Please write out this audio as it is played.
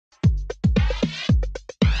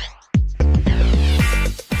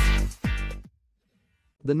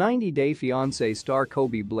The 90 Day Fiancé star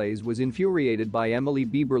Kobe Blaze was infuriated by Emily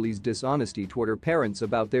Bieberly's dishonesty toward her parents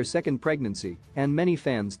about their second pregnancy, and many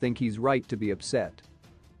fans think he's right to be upset.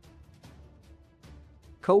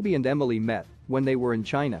 Kobe and Emily met when they were in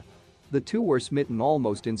China. The two were smitten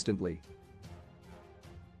almost instantly.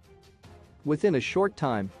 Within a short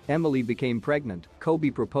time, Emily became pregnant, Kobe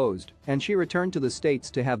proposed, and she returned to the States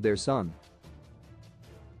to have their son.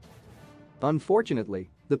 Unfortunately,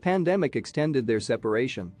 the pandemic extended their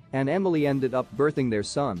separation, and Emily ended up birthing their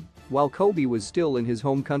son, while Kobe was still in his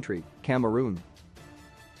home country, Cameroon.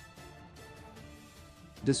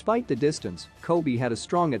 Despite the distance, Kobe had a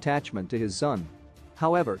strong attachment to his son.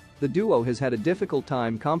 However, the duo has had a difficult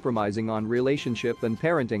time compromising on relationship and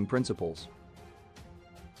parenting principles.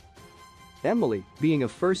 Emily, being a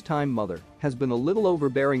first-time mother, has been a little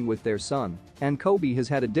overbearing with their son, and Kobe has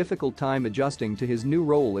had a difficult time adjusting to his new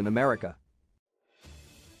role in America.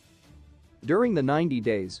 During the 90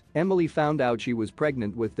 days, Emily found out she was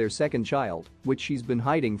pregnant with their second child, which she's been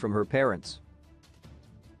hiding from her parents.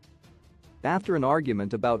 After an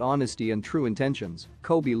argument about honesty and true intentions,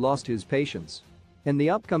 Kobe lost his patience. In the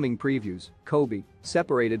upcoming previews, Kobe,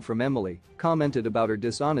 separated from Emily, commented about her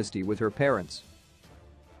dishonesty with her parents.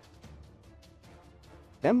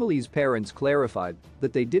 Emily's parents clarified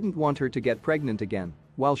that they didn't want her to get pregnant again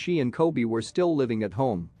while she and Kobe were still living at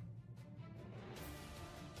home.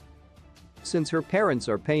 Since her parents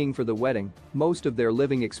are paying for the wedding, most of their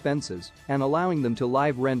living expenses, and allowing them to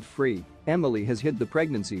live rent-free, Emily has hid the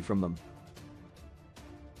pregnancy from them.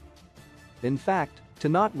 In fact, to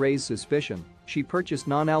not raise suspicion, she purchased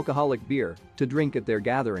non-alcoholic beer to drink at their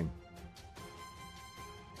gathering.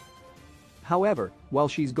 However, while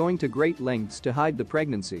she's going to great lengths to hide the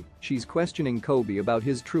pregnancy, she's questioning Kobe about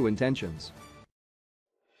his true intentions.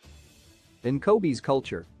 In Kobe's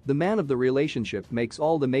culture, the man of the relationship makes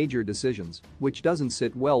all the major decisions, which doesn't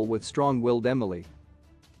sit well with strong-willed Emily.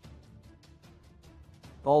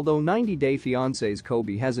 Although 90 Day Fiancé's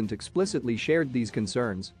Kobe hasn't explicitly shared these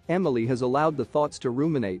concerns, Emily has allowed the thoughts to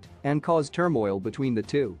ruminate and cause turmoil between the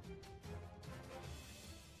two.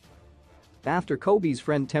 After Kobe's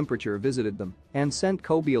friend Temperature visited them and sent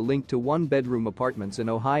Kobe a link to one-bedroom apartments in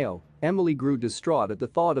Ohio, Emily grew distraught at the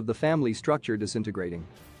thought of the family structure disintegrating.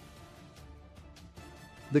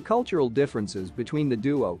 The cultural differences between the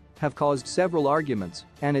duo have caused several arguments,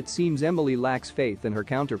 and it seems Emily lacks faith in her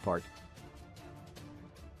counterpart.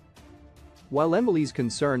 While Emily's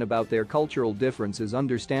concern about their cultural difference is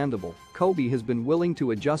understandable, Kobe has been willing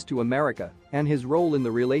to adjust to America and his role in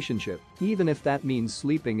the relationship, even if that means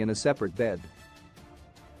sleeping in a separate bed.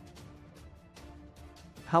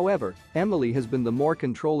 However, Emily has been the more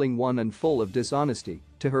controlling one and full of dishonesty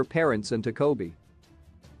to her parents and to Kobe.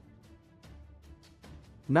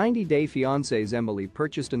 90 Day Fiancé's Emily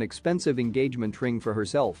purchased an expensive engagement ring for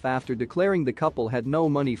herself after declaring the couple had no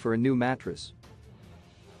money for a new mattress.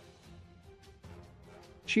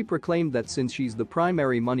 She proclaimed that since she's the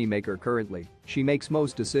primary moneymaker currently, she makes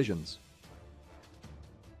most decisions.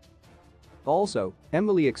 Also,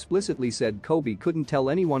 Emily explicitly said Kobe couldn't tell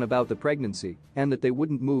anyone about the pregnancy and that they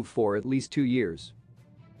wouldn't move for at least 2 years.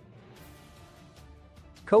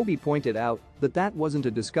 Kobe pointed out that that wasn't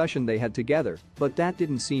a discussion they had together, but that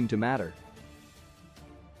didn't seem to matter.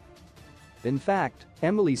 In fact,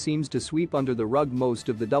 Emily seems to sweep under the rug most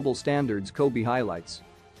of the double standards Kobe highlights.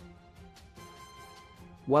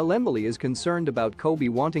 While Emily is concerned about Kobe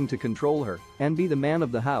wanting to control her and be the man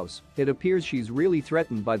of the house, it appears she's really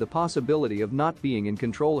threatened by the possibility of not being in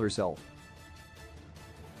control herself.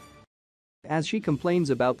 As she complains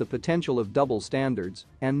about the potential of double standards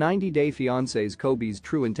and 90 Day Fiancé's Kobe's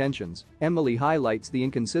true intentions, Emily highlights the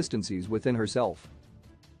inconsistencies within herself.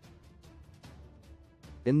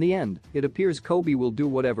 In the end, it appears Kobe will do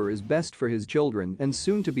whatever is best for his children and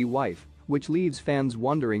soon-to-be wife, which leaves fans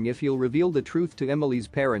wondering if he'll reveal the truth to Emily's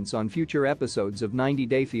parents on future episodes of 90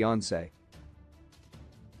 Day Fiancé.